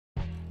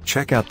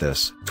Check out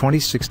this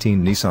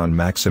 2016 Nissan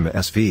Maxima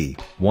SV,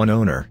 one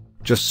owner,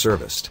 just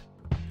serviced.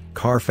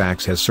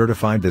 Carfax has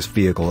certified this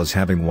vehicle as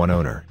having one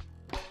owner.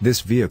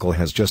 This vehicle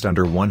has just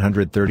under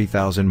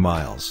 130,000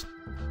 miles.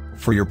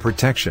 For your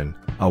protection,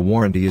 a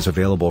warranty is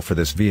available for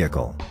this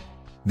vehicle.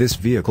 This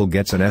vehicle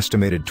gets an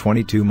estimated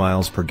 22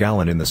 miles per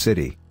gallon in the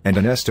city, and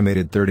an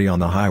estimated 30 on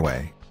the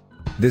highway.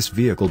 This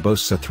vehicle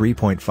boasts a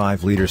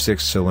 3.5-liter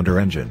 6-cylinder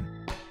engine.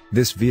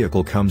 This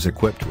vehicle comes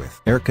equipped with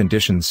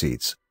air-conditioned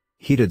seats,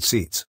 heated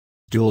seats,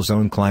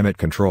 dual-zone climate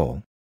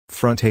control,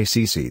 front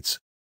AC seats,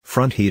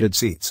 front heated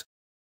seats.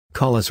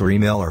 Call us or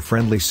email our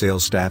friendly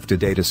sales staff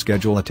today to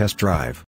schedule a test drive.